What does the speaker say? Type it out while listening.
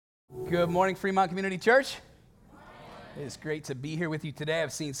Good morning, Fremont Community Church. It is great to be here with you today.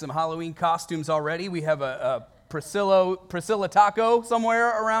 I've seen some Halloween costumes already. We have a Priscilla taco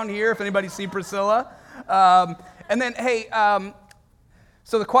somewhere around here, if anybody's seen Priscilla. And then,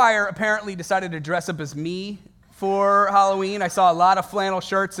 so the choir apparently decided to dress up as me for Halloween. I saw a lot of flannel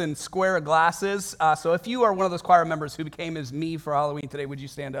shirts and square glasses. So if you are one of those choir members who became as me for Halloween today, would you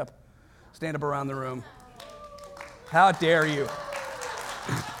stand up? Stand up around the room. How dare you?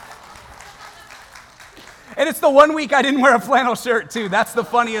 And it's the 1 week I didn't wear a flannel shirt, too. That's the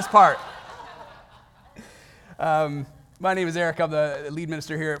funniest part. My name is Eric. I'm the lead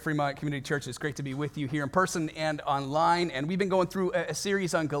minister here at Fremont Community Church. It's great to be with you here in person and online. And we've been going through a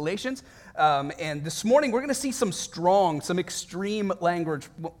series on Galatians. And this morning, we're going to see some extreme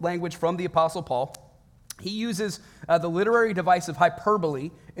language from the Apostle Paul. He uses the literary device of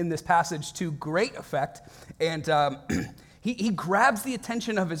hyperbole in this passage to great effect. And he grabs the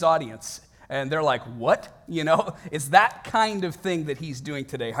attention of his audience. And they're like, what? You know, it's that kind of thing that he's doing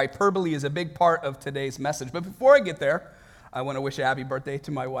today. Hyperbole is a big part of today's message. But before I get there, I want to wish a happy birthday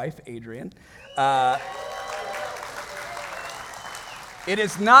to my wife, Adrian. It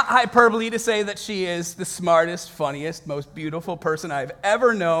is not hyperbole to say that she is the smartest, funniest, most beautiful person I've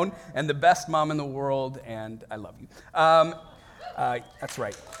ever known and the best mom in the world, and I love you. That's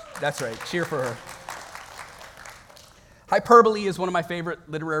right. Cheer for her. Hyperbole is one of my favorite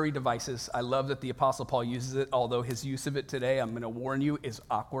literary devices. I love that the Apostle Paul uses it, although his use of it today, I'm going to warn you, is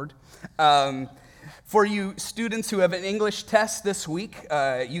awkward. For you students who have an English test this week,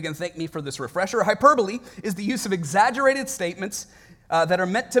 you can thank me for this refresher. Hyperbole is the use of exaggerated statements that are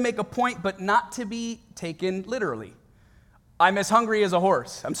meant to make a point, but not to be taken literally. I'm as hungry as a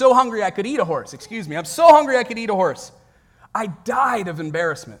horse. I'm so hungry I could eat a horse. I'm so hungry I could eat a horse. I died of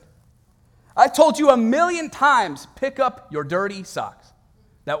embarrassment. I've told you 1,000,000 times, pick up your dirty socks.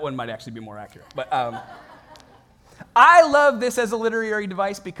 That one might actually be more accurate. But I love this as a literary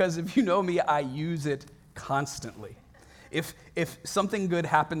device because if you know me, I use it constantly. If something good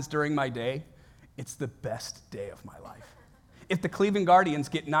happens during my day, it's the best day of my life. If the Cleveland Guardians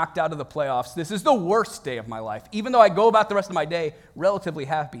get knocked out of the playoffs, this is the worst day of my life, even though I go about the rest of my day relatively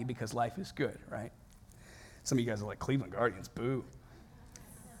happy because life is good, right? Some of you guys are like, Cleveland Guardians, boo.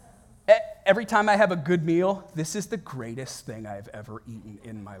 Every time I have a good meal, this is the greatest thing I've ever eaten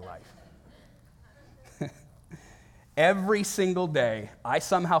in my life. Every single day, I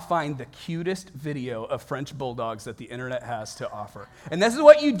somehow find the cutest video of French bulldogs that the internet has to offer. And this is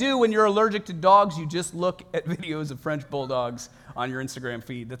what you do when you're allergic to dogs. You just look at videos of French bulldogs on your Instagram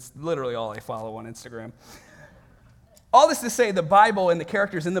feed. That's literally all I follow on Instagram. All this to say, the Bible and the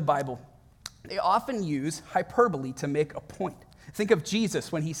characters in the Bible, they often use hyperbole to make a point. Think of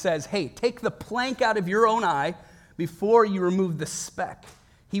Jesus when he says, hey, take the plank out of your own eye before you remove the speck.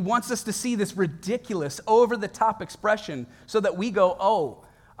 He wants us to see this ridiculous, over-the-top expression so that we go, oh,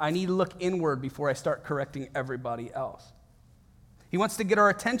 I need to look inward before I start correcting everybody else. He wants to get our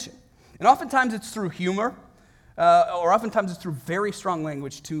attention. And oftentimes it's through humor, or oftentimes it's through very strong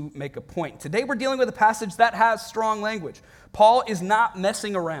language to make a point. Today we're dealing with a passage that has strong language. Paul is not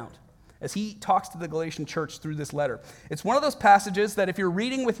messing around as he talks to the Galatian church through this letter. It's one of those passages that if you're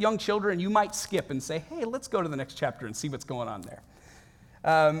reading with young children, you might skip and say, hey, let's go to the next chapter and see what's going on there.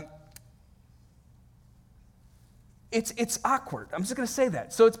 It's awkward. I'm just going to say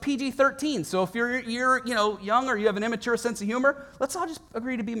that. So it's PG-13. So if you're young or you have an immature sense of humor, let's all just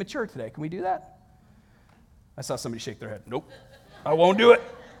agree to be mature today. Can we do that? I saw somebody shake their head. Nope, I won't do it.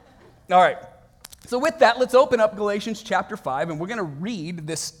 All right. So with that, let's open up Galatians chapter 5, and we're going to read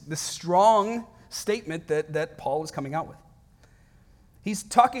this strong statement that Paul is coming out with. He's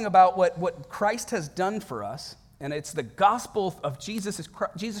talking about what Christ has done for us, and it's the gospel of Jesus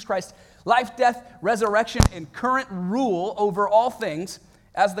Christ's life, death, resurrection, and current rule over all things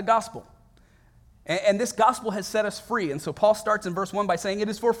as the gospel. And this gospel has set us free. And so Paul starts in verse 1 by saying, it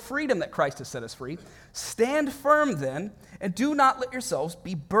is for freedom that Christ has set us free. Stand firm then, and do not let yourselves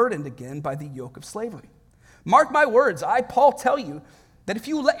be burdened again by the yoke of slavery. Mark my words, I, Paul, tell you that if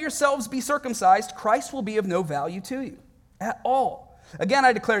you let yourselves be circumcised, Christ will be of no value to you at all. Again,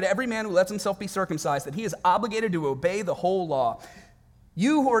 I declare to every man who lets himself be circumcised that he is obligated to obey the whole law.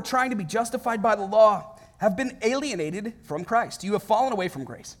 You who are trying to be justified by the law have been alienated from Christ. You have fallen away from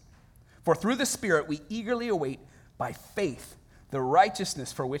grace. For through the Spirit we eagerly await by faith the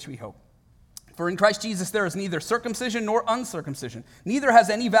righteousness for which we hope. For in Christ Jesus there is neither circumcision nor uncircumcision. Neither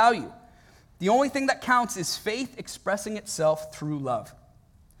has any value. The only thing that counts is faith expressing itself through love.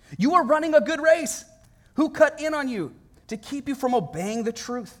 You are running a good race. Who cut in on you to keep you from obeying the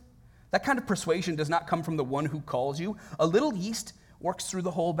truth? That kind of persuasion does not come from the one who calls you. A little yeast works through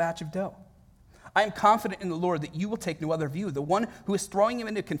the whole batch of dough. I am confident in the Lord that you will take no other view. The one who is throwing him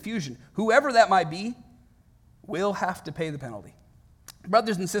into confusion, whoever that might be, will have to pay the penalty.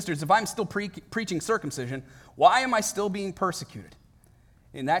 Brothers and sisters, if I'm still preaching circumcision, why am I still being persecuted?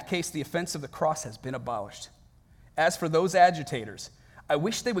 In that case, the offense of the cross has been abolished. As for those agitators, I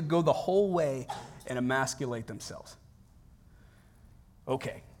wish they would go the whole way and emasculate themselves.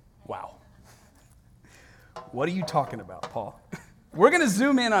 Okay, wow. What are you talking about, Paul? We're going to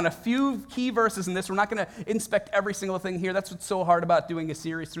zoom in on a few key verses in this. We're not going to inspect every single thing here. That's what's so hard about doing a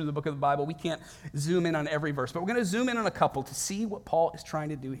series through the book of the Bible. We can't zoom in on every verse, but we're going to zoom in on a couple to see what Paul is trying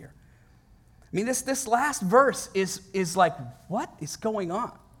to do here. I mean, this last verse is like, what is going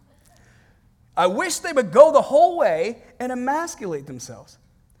on? I wish they would go the whole way and emasculate themselves.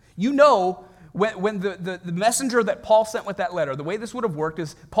 You know, when the messenger that Paul sent with that letter, the way this would have worked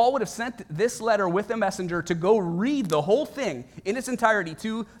is Paul would have sent this letter with a messenger to go read the whole thing in its entirety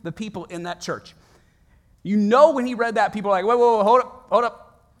to the people in that church. You know, when he read that, people are like, whoa, hold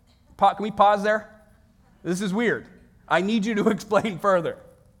up. Can we pause there? This is weird. I need you to explain further.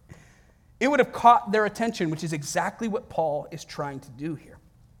 It would have caught their attention, which is exactly what Paul is trying to do here.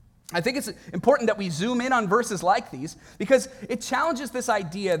 I think it's important that we zoom in on verses like these because it challenges this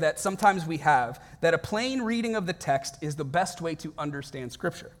idea that sometimes we have that a plain reading of the text is the best way to understand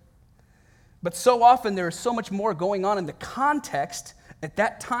Scripture. But so often there is so much more going on in the context at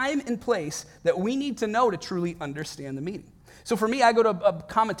that time and place that we need to know to truly understand the meaning. So for me, I go to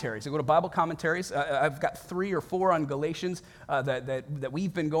commentaries. I go to Bible commentaries. I've got 3 or 4 on Galatians that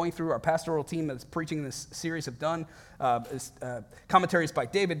we've been going through. Our pastoral team that's preaching this series have done. Commentaries by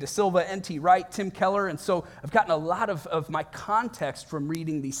David De Silva, N.T. Wright, Tim Keller. And so I've gotten a lot of my context from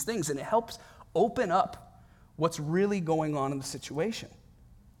reading these things, and it helps open up what's really going on in the situation.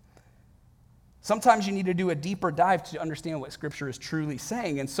 Sometimes you need to do a deeper dive to understand what Scripture is truly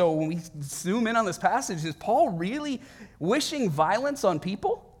saying. And so when we zoom in on this passage, is Paul really wishing violence on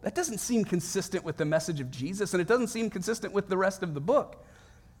people? That doesn't seem consistent with the message of Jesus, and it doesn't seem consistent with the rest of the book.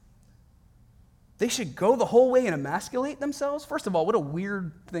 They should go the whole way and emasculate themselves? First of all, what a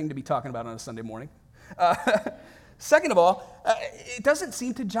weird thing to be talking about on a Sunday morning. Second of all, it doesn't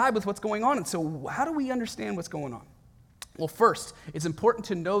seem to jibe with what's going on. And so how do we understand what's going on? Well, first, it's important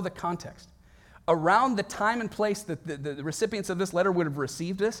to know the context. Around the time and place that the recipients of this letter would have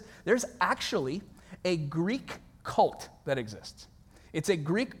received this, there's actually a Greek cult that exists. It's a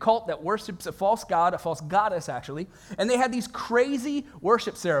Greek cult that worships a false god, a false goddess actually, and they had these crazy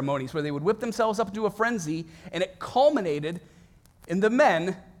worship ceremonies where they would whip themselves up to a frenzy, and it culminated in the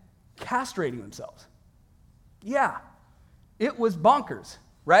men castrating themselves. Yeah, it was bonkers,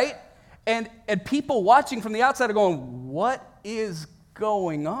 right? And people watching from the outside are going, what is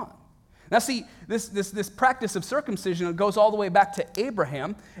going on? Now see, this practice of circumcision goes all the way back to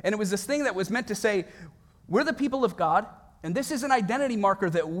Abraham, and it was this thing that was meant to say, we're the people of God, and this is an identity marker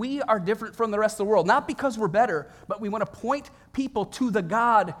that we are different from the rest of the world, not because we're better, but we want to point people to the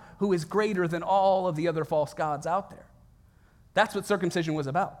God who is greater than all of the other false gods out there. That's what circumcision was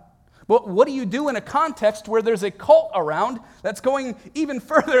about. But what do you do in a context where there's a cult around that's going even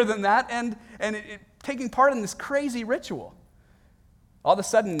further than that and taking part in this crazy ritual? All of a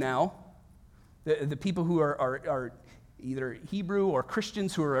sudden now, the people who are either Hebrew or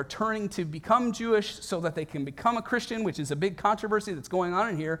Christians who are turning to become Jewish so that they can become a Christian, which is a big controversy that's going on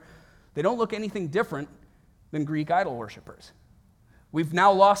in here, they don't look anything different than Greek idol worshipers. We've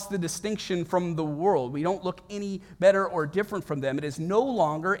now lost the distinction from the world. We don't look any better or different from them. It is no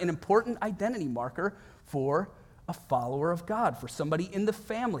longer an important identity marker for a follower of God, for somebody in the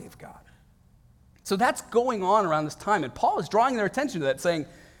family of God. So that's going on around this time, and Paul is drawing their attention to that, saying,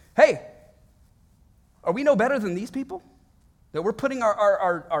 hey, are we no better than these people? That we're putting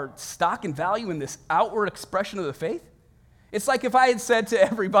our stock and value in this outward expression of the faith? It's like if I had said to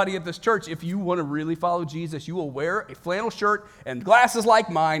everybody at this church, if you want to really follow Jesus, you will wear a flannel shirt and glasses like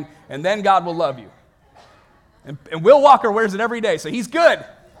mine, and then God will love you. And Will Walker wears it every day, so he's good.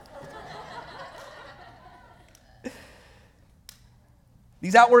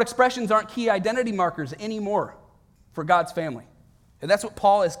 These outward expressions aren't key identity markers anymore for God's family. And that's what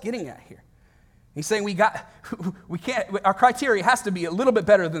Paul is getting at here. He's saying our criteria has to be a little bit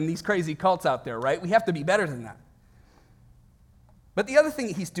better than these crazy cults out there, right? We have to be better than that. But the other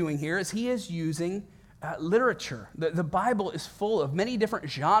thing he's doing here is he is using literature. The Bible is full of many different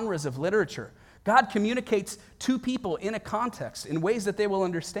genres of literature. God communicates to people in a context in ways that they will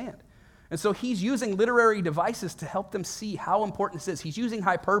understand. And so he's using literary devices to help them see how important this is. He's using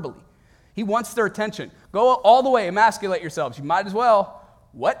hyperbole. He wants their attention. Go all the way, emasculate yourselves. You might as well.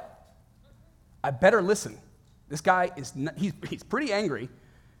 What? I better listen. This guy he's pretty angry,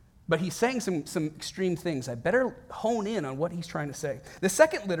 but he's saying some extreme things. I better hone in on what he's trying to say. The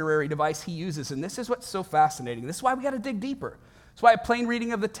second literary device he uses, and this is what's so fascinating. This is why we got to dig deeper. That's why a plain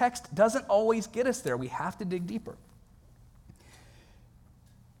reading of the text doesn't always get us there. We have to dig deeper.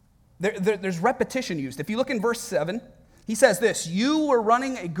 There's repetition used. If you look in verse 7, he says this, you were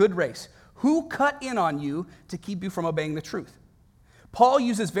running a good race. Who cut in on you to keep you from obeying the truth? Paul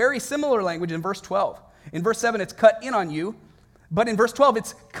uses very similar language in verse 12. In verse 7, it's cut in on you, but in verse 12,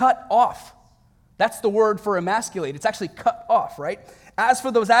 it's cut off. That's the word for emasculate. It's actually cut off, right? As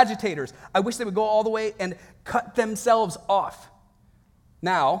for those agitators, I wish they would go all the way and cut themselves off.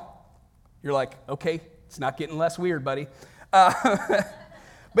 Now, you're like, okay, it's not getting less weird, buddy.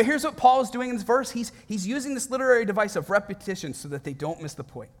 But here's what Paul is doing in this verse. He's using this literary device of repetition so that they don't miss the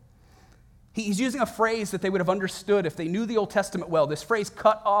point. He's using a phrase that they would have understood if they knew the Old Testament well. This phrase,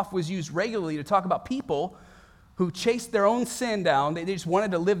 cut off, was used regularly to talk about people who chased their own sin down. They just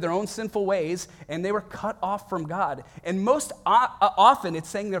wanted to live their own sinful ways, and they were cut off from God. And most often, it's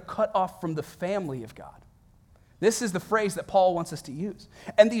saying they're cut off from the family of God. This is the phrase that Paul wants us to use.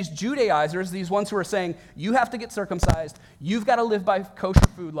 And these Judaizers, these ones who are saying, you have to get circumcised, you've got to live by kosher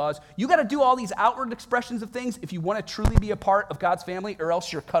food laws, you got to do all these outward expressions of things if you want to truly be a part of God's family, or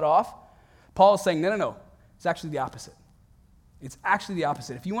else you're cut off. Paul is saying, no. It's actually the opposite. It's actually the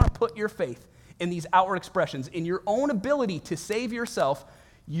opposite. If you want to put your faith in these outward expressions, in your own ability to save yourself,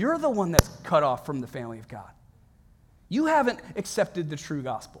 you're the one that's cut off from the family of God. You haven't accepted the true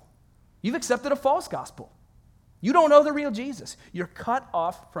gospel. You've accepted a false gospel. You don't know the real Jesus. You're cut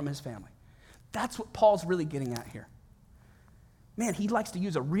off from his family. That's what Paul's really getting at here. Man, he likes to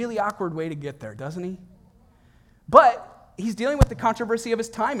use a really awkward way to get there, doesn't he? But he's dealing with the controversy of his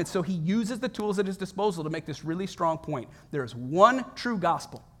time, and so he uses the tools at his disposal to make this really strong point. There is one true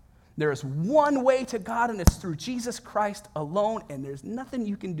gospel. There is one way to God, and it's through Jesus Christ alone, and there's nothing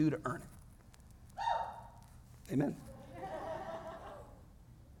you can do to earn it. Amen.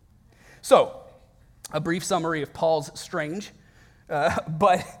 So, a brief summary of Paul's strange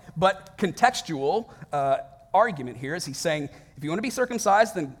but contextual argument here is he's saying, if you want to be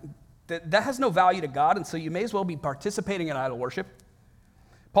circumcised, then that has no value to God, and so you may as well be participating in idol worship.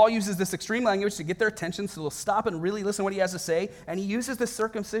 Paul uses this extreme language to get their attention so they'll stop and really listen to what he has to say, and he uses this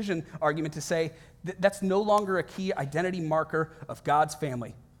circumcision argument to say that's no longer a key identity marker of God's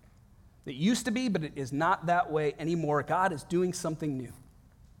family. It used to be, but it is not that way anymore. God is doing something new.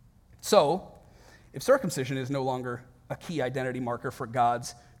 So, if circumcision is no longer a key identity marker for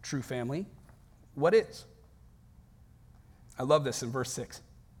God's true family, what is? I love this in verse 6.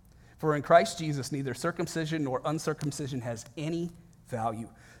 For in Christ Jesus, neither circumcision nor uncircumcision has any value.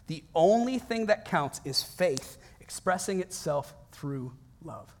 The only thing that counts is faith expressing itself through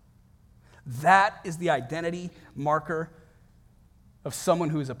love. That is the identity marker of someone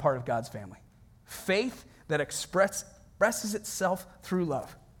who is a part of God's family. Faith that expresses itself through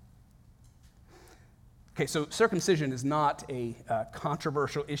love. Okay, so circumcision is not a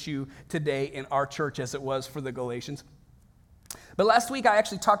controversial issue today in our church as it was for the Galatians. But last week I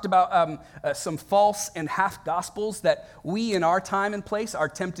actually talked about some false and half gospels that we in our time and place are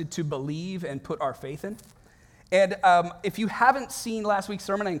tempted to believe and put our faith in. And if you haven't seen last week's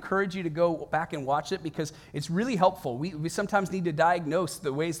sermon, I encourage you to go back and watch it because it's really helpful. We sometimes need to diagnose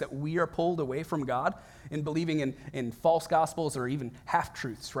the ways that we are pulled away from God in believing in false gospels or even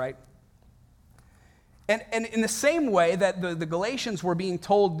half-truths, right? And in the same way that the Galatians were being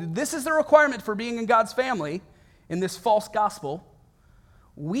told, this is the requirement for being in God's family, in this false gospel,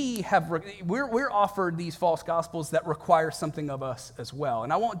 we're offered these false gospels that require something of us as well.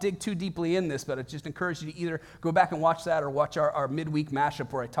 And I won't dig too deeply in this, but I just encourage you to either go back and watch that or watch our midweek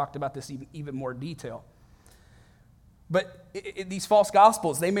mashup where I talked about this even more detail. But these false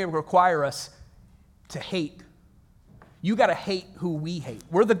gospels, they may require us to hate. You got to hate who we hate.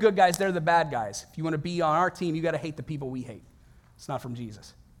 We're the good guys, they're the bad guys. If you want to be on our team, you got to hate the people we hate. It's not from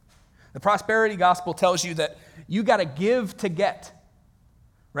Jesus. The prosperity gospel tells you that you got to give to get,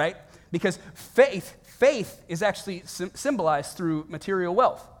 right? Because faith is actually symbolized through material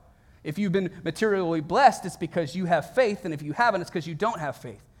wealth. If you've been materially blessed, it's because you have faith, and if you haven't, it's because you don't have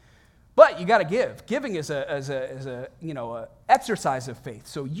faith. But you got to give. Giving is a exercise of faith.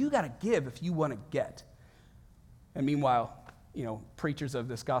 So you got to give if you want to get. And meanwhile, preachers of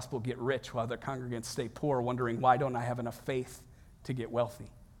this gospel get rich while their congregants stay poor, wondering, why don't I have enough faith to get wealthy?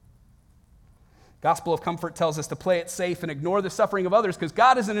 Gospel of comfort tells us to play it safe and ignore the suffering of others because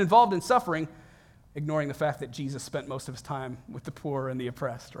God isn't involved in suffering, ignoring the fact that Jesus spent most of his time with the poor and the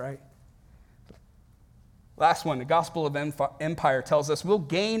oppressed, right? Last one, the gospel of empire tells us we'll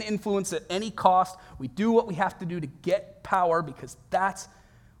gain influence at any cost. We do what we have to do to get power because that's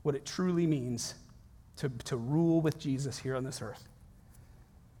what it truly means to rule with Jesus here on this earth.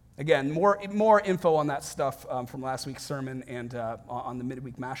 Again, more info on that stuff from last week's sermon and on the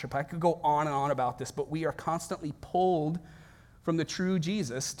midweek mashup. I could go on and on about this, but we are constantly pulled from the true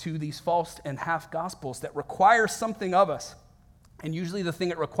Jesus to these false and half gospels that require something of us. And usually the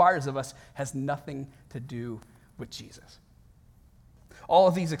thing it requires of us has nothing to do with Jesus. All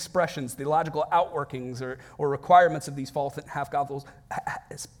of these expressions, the logical outworkings or requirements of these false and half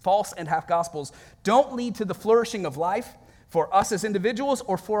gospels don't lead to the flourishing of life for us as individuals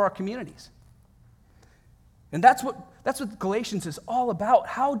or for our communities. And that's what Galatians is all about.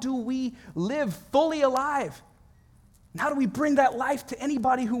 How do we live fully alive? And how do we bring that life to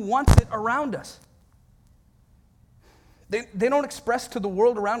anybody who wants it around us? They don't express to the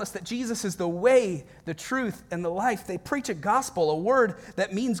world around us that Jesus is the way, the truth, and the life. They preach a gospel, a word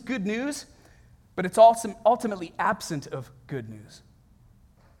that means good news, but it's also ultimately absent of good news.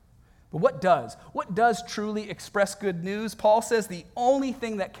 But what does? What does truly express good news? Paul says the only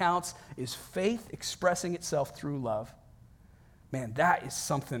thing that counts is faith expressing itself through love. Man, that is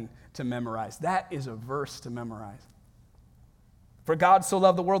something to memorize. That is a verse to memorize. For God so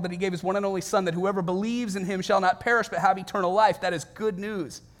loved the world that he gave his one and only Son, that whoever believes in him shall not perish but have eternal life. That is good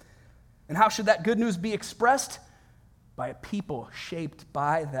news. And how should that good news be expressed? By a people shaped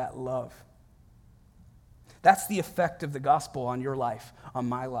by that love. That's the effect of the gospel on your life, on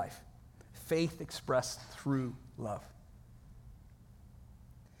my life. Faith expressed through love.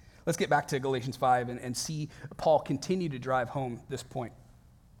 Let's get back to Galatians 5 and see Paul continue to drive home this point.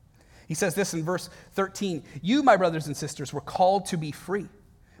 He says this in verse 13, "You, my brothers and sisters, were called to be free,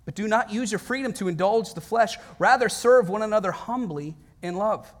 but do not use your freedom to indulge the flesh. Rather, serve one another humbly in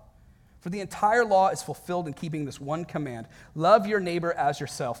love. For the entire law is fulfilled in keeping this one command: love your neighbor as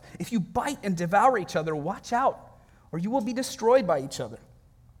yourself. If you bite and devour each other, watch out, or you will be destroyed by each other.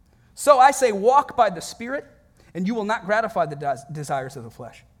 So I say, walk by the Spirit, and you will not gratify the desires of the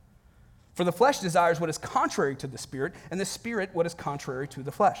flesh. For the flesh desires what is contrary to the Spirit, and the Spirit what is contrary to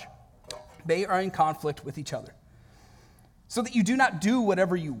the flesh. They are in conflict with each other, so that you do not do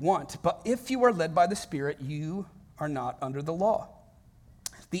whatever you want. But if you are led by the Spirit, you are not under the law.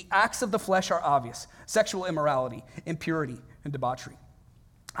 The acts of the flesh are obvious: sexual immorality, impurity, and debauchery,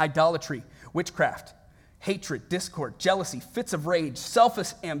 idolatry, witchcraft, hatred, discord, jealousy, fits of rage,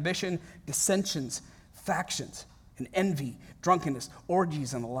 selfish ambition, dissensions, factions, and envy, drunkenness,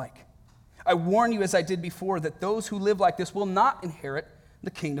 orgies, and the like. I warn you, as I did before, that those who live like this will not inherit the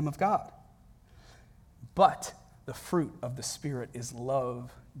kingdom of God. But the fruit of the Spirit is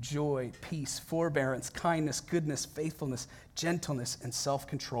love, joy, peace, forbearance, kindness, goodness, faithfulness, gentleness, and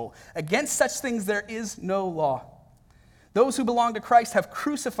self-control. Against such things there is no law. Those who belong to Christ have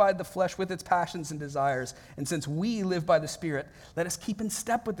crucified the flesh with its passions and desires. And since we live by the Spirit, let us keep in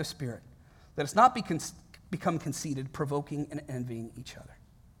step with the Spirit. Let us not become conceited, provoking and envying each other."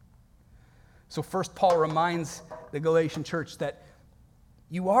 So first, Paul reminds the Galatian church that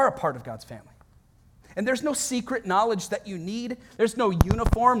you are a part of God's family. And there's no secret knowledge that you need. There's no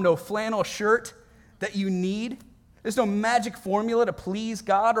uniform, no flannel shirt that you need. There's no magic formula to please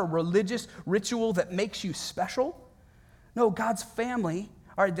God or religious ritual that makes you special. No, God's family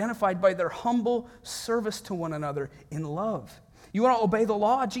are identified by their humble service to one another in love. You want to obey the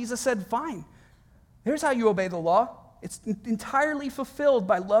law? Jesus said, fine. Here's how you obey the law. It's entirely fulfilled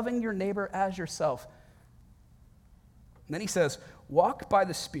by loving your neighbor as yourself. And then he says, walk by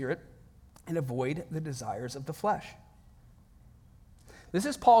the Spirit and avoid the desires of the flesh. This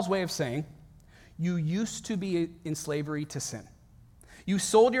is Paul's way of saying, you used to be in slavery to sin. You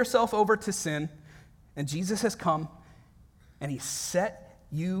sold yourself over to sin, and Jesus has come, and he set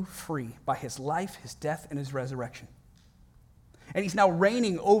you free by his life, his death, and his resurrection. And he's now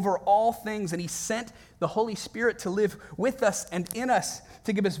reigning over all things, and he sent the Holy Spirit to live with us and in us,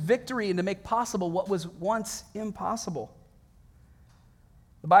 to give us victory and to make possible what was once impossible.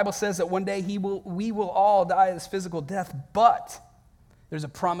 The Bible says that one day we will all die this physical death, but there's a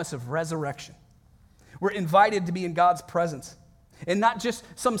promise of resurrection. We're invited to be in God's presence, and not just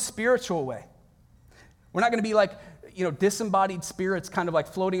some spiritual way. We're not going to be like, disembodied spirits kind of like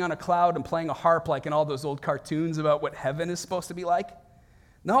floating on a cloud and playing a harp like in all those old cartoons about what heaven is supposed to be like.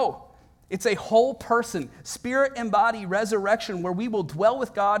 No, it's a whole person, spirit and body resurrection where we will dwell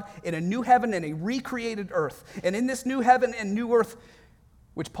with God in a new heaven and a recreated earth. And in this new heaven and new earth,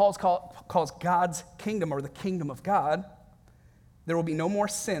 which Paul calls God's kingdom or the kingdom of God, there will be no more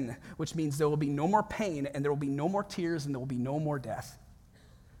sin, which means there will be no more pain, and there will be no more tears, and there will be no more death.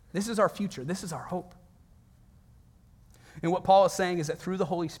 This is our future. This is our hope. And what Paul is saying is that through the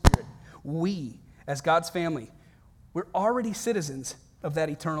Holy Spirit, we, as God's family, we're already citizens of that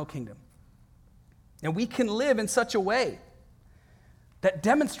eternal kingdom. And we can live in such a way that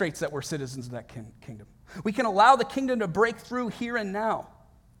demonstrates that we're citizens of that kingdom. We can allow the kingdom to break through here and now.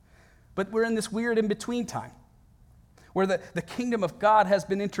 But we're in this weird in-between time where the kingdom of God has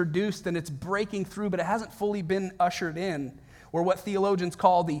been introduced and it's breaking through, but it hasn't fully been ushered in, or what theologians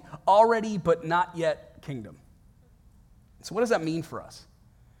call the already but not yet kingdom. So what does that mean for us?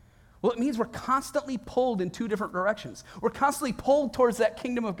 Well, it means we're constantly pulled in two different directions. We're constantly pulled towards that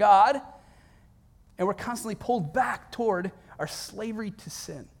kingdom of God, and we're constantly pulled back toward our slavery to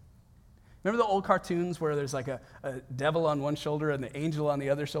sin. Remember the old cartoons where there's like a devil on one shoulder and the angel on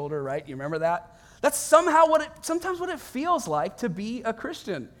the other shoulder, right? You remember that? That's sometimes what it feels like to be a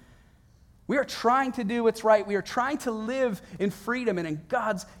Christian. We are trying to do what's right. We are trying to live in freedom and in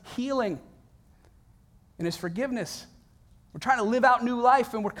God's healing and His forgiveness. We're trying to live out new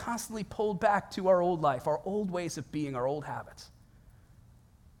life, and we're constantly pulled back to our old life, our old ways of being, our old habits.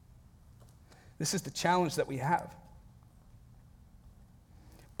 This is the challenge that we have.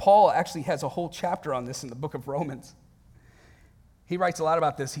 Paul actually has a whole chapter on this in the book of Romans. He writes a lot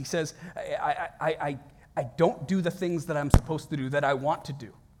about this. He says, I don't do the things that I'm supposed to do, that I want to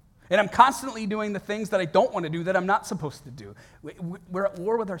do. And I'm constantly doing the things that I don't want to do, that I'm not supposed to do. We're at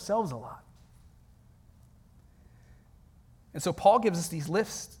war with ourselves a lot. And so Paul gives us these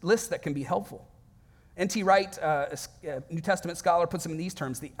lists that can be helpful. N.T. Wright, a New Testament scholar, puts them in these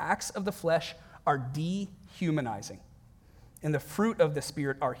terms: the acts of the flesh are dehumanizing, and the fruit of the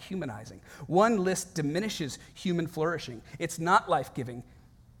Spirit are humanizing. One list diminishes human flourishing. It's not life-giving,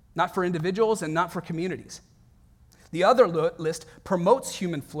 not for individuals and not for communities. The other list promotes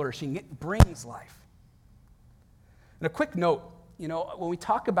human flourishing. It brings life. And a quick note, when we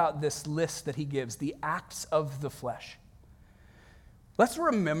talk about this list that he gives, the acts of the flesh, let's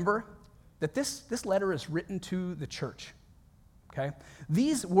remember that this letter is written to the church, okay?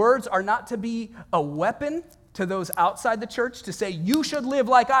 These words are not to be a weapon to those outside the church to say, you should live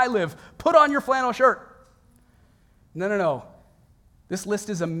like I live. Put on your flannel shirt. No. This list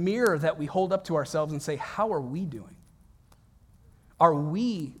is a mirror that we hold up to ourselves and say, how are we doing? Are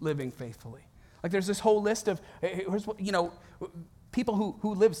we living faithfully? Like there's this whole list of, people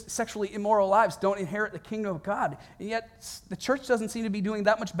who live sexually immoral lives don't inherit the kingdom of God. And yet the church doesn't seem to be doing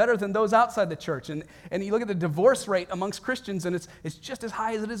that much better than those outside the church. And you look at the divorce rate amongst Christians, and it's just as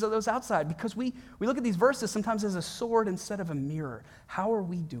high as it is of those outside, because we look at these verses sometimes as a sword instead of a mirror. How are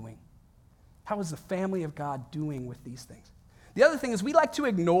we doing? How is the family of God doing with these things? The other thing is we like to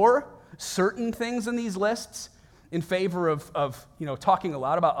ignore certain things in these lists in favor of talking a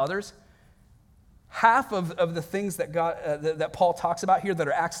lot about others. Half of the things that that Paul talks about here that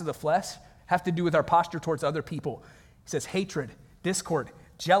are acts of the flesh have to do with our posture towards other people. He says hatred, discord,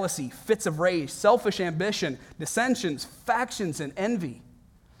 jealousy, fits of rage, selfish ambition, dissensions, factions, and envy.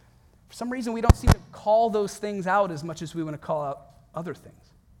 For some reason, we don't seem to call those things out as much as we want to call out other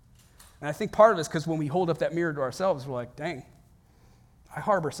things. And I think part of it is because when we hold up that mirror to ourselves, we're like, dang, I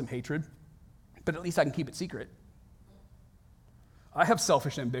harbor some hatred, but at least I can keep it secret. I have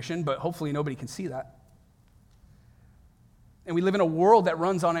selfish ambition, but hopefully nobody can see that. And we live in a world that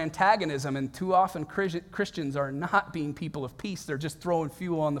runs on antagonism, and too often Christians are not being people of peace. They're just throwing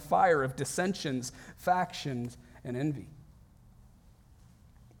fuel on the fire of dissensions, factions, and envy.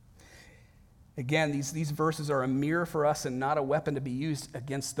 Again, these verses are a mirror for us and not a weapon to be used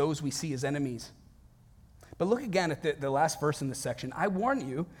against those we see as enemies. But look again at the last verse in this section. I warn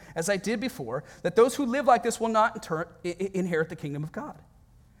you, as I did before, that those who live like this will not inherit the kingdom of God.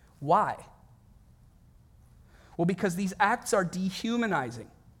 Why? Well, because these acts are dehumanizing.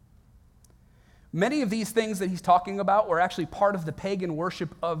 Many of these things that he's talking about were actually part of the pagan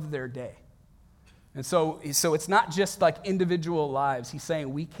worship of their day. And so it's not just like individual lives. He's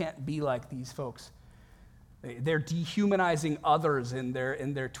saying we can't be like these folks. They're dehumanizing others in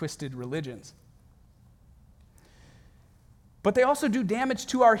their twisted religions. But they also do damage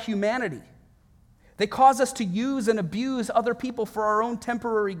to our humanity. They cause us to use and abuse other people for our own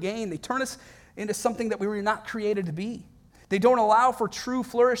temporary gain. They turn us into something that we were not created to be. They don't allow for true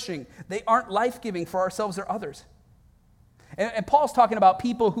flourishing. They aren't life-giving for ourselves or others. And Paul's talking about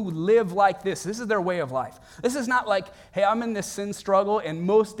people who live like this. This is their way of life. This is not like, hey, I'm in this sin struggle, and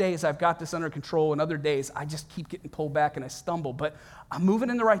most days I've got this under control, and other days I just keep getting pulled back and I stumble, but I'm moving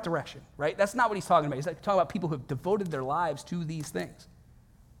in the right direction, right? That's not what he's talking about. He's talking about people who have devoted their lives to these things.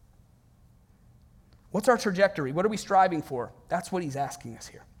 What's our trajectory? What are we striving for? That's what he's asking us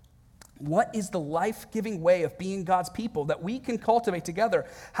here. What is the life-giving way of being God's people that we can cultivate together?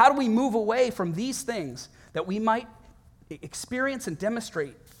 How do we move away from these things that we might experience and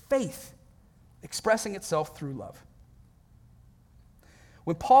demonstrate faith expressing itself through love.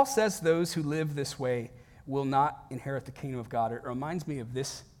 When Paul says those who live this way will not inherit the kingdom of God, it reminds me of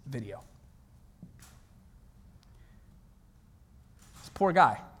this video. This poor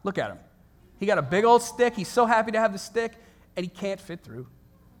guy, look at him. He got a big old stick. He's so happy to have the stick, and he can't fit through.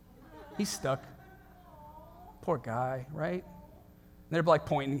 He's stuck. Poor guy, right? And they're like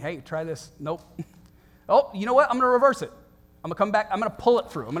pointing, hey, try this. Nope. Oh, you know what? I'm going to reverse it. I'm going to come back. I'm going to pull it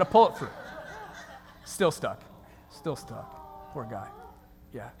through. Still stuck. Poor guy.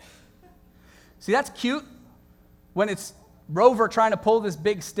 Yeah. See, that's cute when it's Rover trying to pull this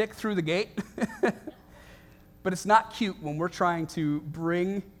big stick through the gate. But it's not cute when we're trying to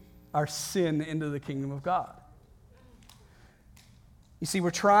bring our sin into the kingdom of God. You see,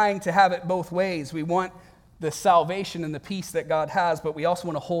 we're trying to have it both ways. We want the salvation and the peace that God has, but we also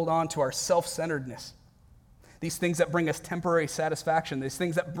want to hold on to our self-centeredness. These things that bring us temporary satisfaction, these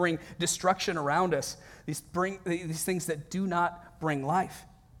things that bring destruction around us, these things that do not bring life.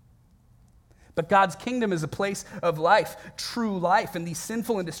 But God's kingdom is a place of life, true life, and these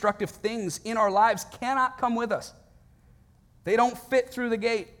sinful and destructive things in our lives cannot come with us. They don't fit through the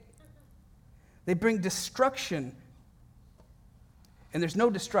gate. They bring destruction. And there's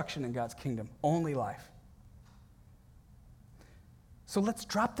no destruction in God's kingdom, only life. So let's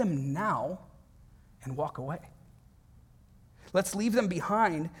drop them now and walk away. Let's leave them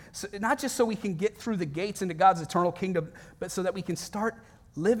behind, not just so we can get through the gates into God's eternal kingdom, but so that we can start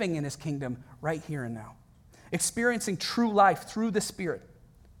living in his kingdom right here and now, experiencing true life through the Spirit.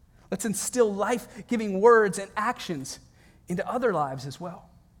 Let's instill life-giving words and actions into other lives as well.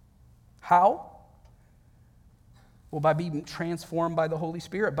 How? Well, by being transformed by the Holy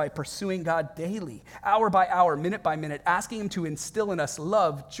Spirit, by pursuing God daily, hour by hour, minute by minute, asking him to instill in us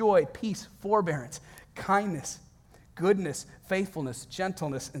love, joy, peace, forbearance, kindness, goodness, faithfulness,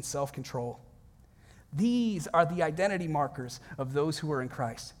 gentleness, and self-control. These are the identity markers of those who are in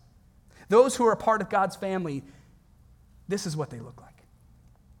Christ. Those who are a part of God's family, this is what they look like.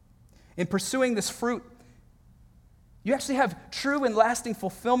 In pursuing this fruit, you actually have true and lasting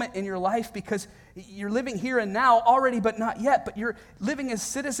fulfillment in your life because you're living here and now already, but not yet. But you're living as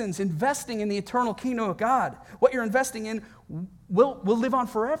citizens, investing in the eternal kingdom of God. What you're investing in will live on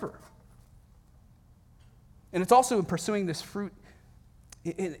forever. And it's also in pursuing this fruit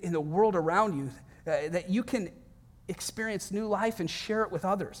in the world around you that you can experience new life and share it with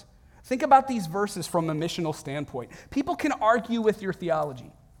others. Think about these verses from a missional standpoint. People can argue with your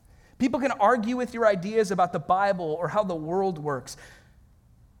theology. People can argue with your ideas about the Bible or how the world works.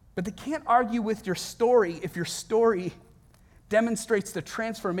 But they can't argue with your story if your story demonstrates the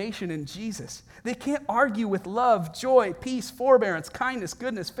transformation in Jesus. They can't argue with love, joy, peace, forbearance, kindness,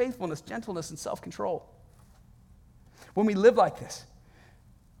 goodness, faithfulness, gentleness, and self-control. When we live like this,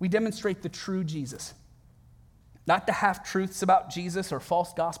 we demonstrate the true Jesus, not the half-truths about Jesus or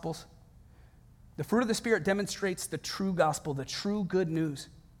false gospels. The fruit of the Spirit demonstrates the true gospel, the true good news.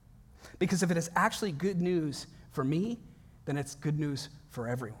 Because if it is actually good news for me, then it's good news for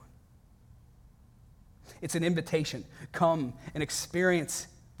everyone. It's an invitation. Come and experience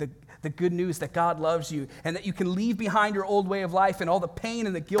the good news that God loves you and that you can leave behind your old way of life and all the pain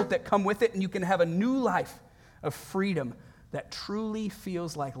and the guilt that come with it, and you can have a new life of freedom that truly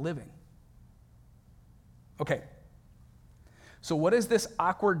feels like living. Okay, so what is this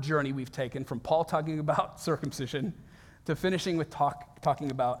awkward journey we've taken from Paul talking about circumcision to finishing with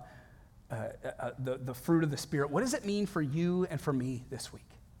talking about the fruit of the Spirit? What does it mean for you and for me this week?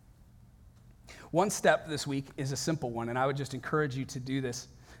 One step this week is a simple one, and I would just encourage you to do this.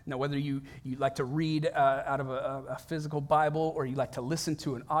 Now, whether you like to read out of a physical Bible or you like to listen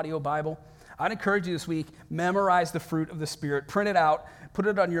to an audio Bible, I'd encourage you this week, memorize the fruit of the Spirit, print it out, put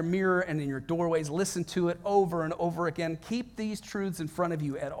it on your mirror and in your doorways, listen to it over and over again. Keep these truths in front of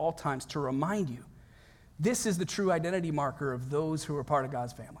you at all times to remind you, this is the true identity marker of those who are part of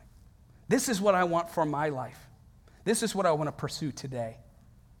God's family. This is what I want for my life. This is what I want to pursue today.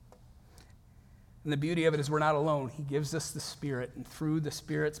 And the beauty of it is we're not alone. He gives us the Spirit, and through the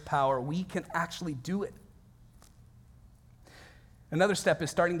Spirit's power, we can actually do it. Another step is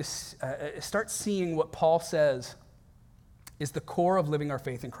start seeing what Paul says is the core of living our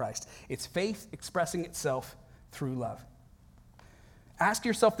faith in Christ. It's faith expressing itself through love. Ask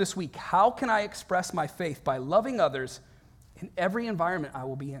yourself this week, how can I express my faith by loving others in every environment I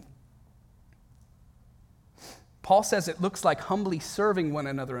will be in? Paul says it looks like humbly serving one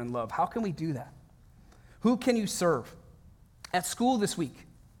another in love. How can we do that? Who can you serve? At school this week,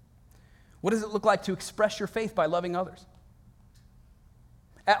 what does it look like to express your faith by loving others?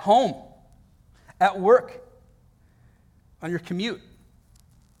 At home, at work, on your commute?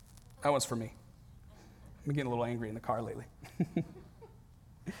 That one's for me. I'm getting a little angry in the car lately.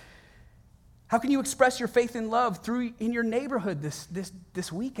 How can you express your faith and love in your neighborhood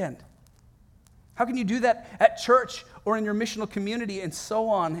this weekend? How can you do that at church or in your missional community and so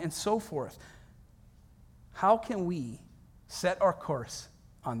on and so forth? How can we set our course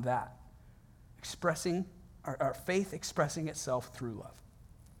on that? Expressing our faith, expressing itself through love.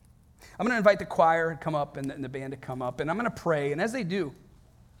 I'm going to invite the choir to come up and the band to come up, and I'm going to pray. And as they do,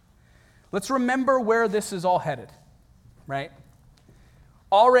 let's remember where this is all headed, right?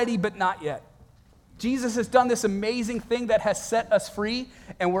 Already, but not yet. Jesus has done this amazing thing that has set us free,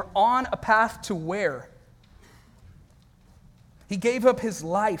 and we're on a path to where? He gave up his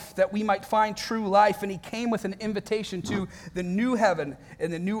life that we might find true life, and he came with an invitation to the new heaven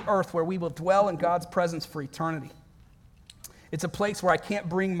and the new earth where we will dwell in God's presence for eternity. It's a place where I can't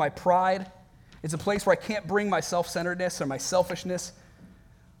bring my pride. It's a place where I can't bring my self-centeredness or my selfishness.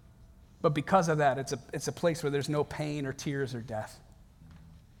 But because of that, it's a place where there's no pain or tears or death.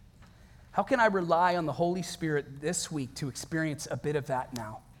 How can I rely on the Holy Spirit this week to experience a bit of that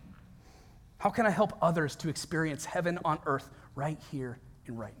now? How can I help others to experience heaven on earth right here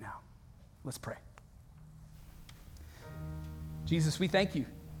and right now? Let's pray. Jesus, we thank you.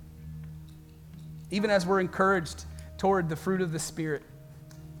 Even as we're encouraged toward the fruit of the Spirit,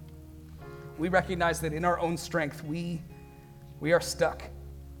 we recognize that in our own strength, we are stuck.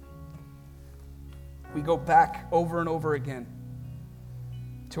 We go back over and over again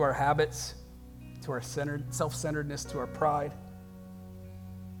to our habits, to our self-centeredness, to our pride.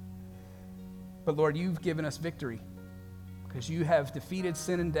 But Lord, you've given us victory because you have defeated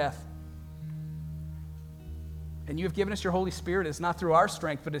sin and death. And you have given us your Holy Spirit. It's not through our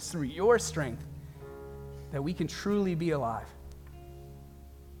strength, but it's through your strength that we can truly be alive.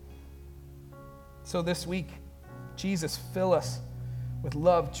 So this week, Jesus, fill us with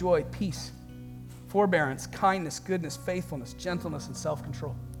love, joy, peace, forbearance, kindness, goodness, faithfulness, gentleness, and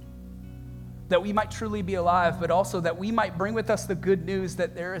self-control. That we might truly be alive, but also that we might bring with us the good news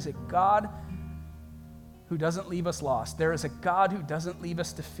that there is a God who doesn't leave us lost. There is a God who doesn't leave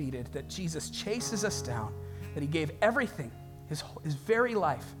us defeated, that Jesus chases us down, that he gave everything, his very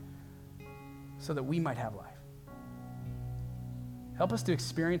life, so that we might have life. Help us to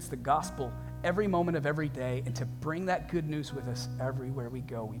experience the gospel every moment of every day and to bring that good news with us everywhere we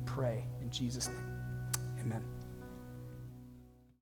go. We pray in Jesus' name. Amen.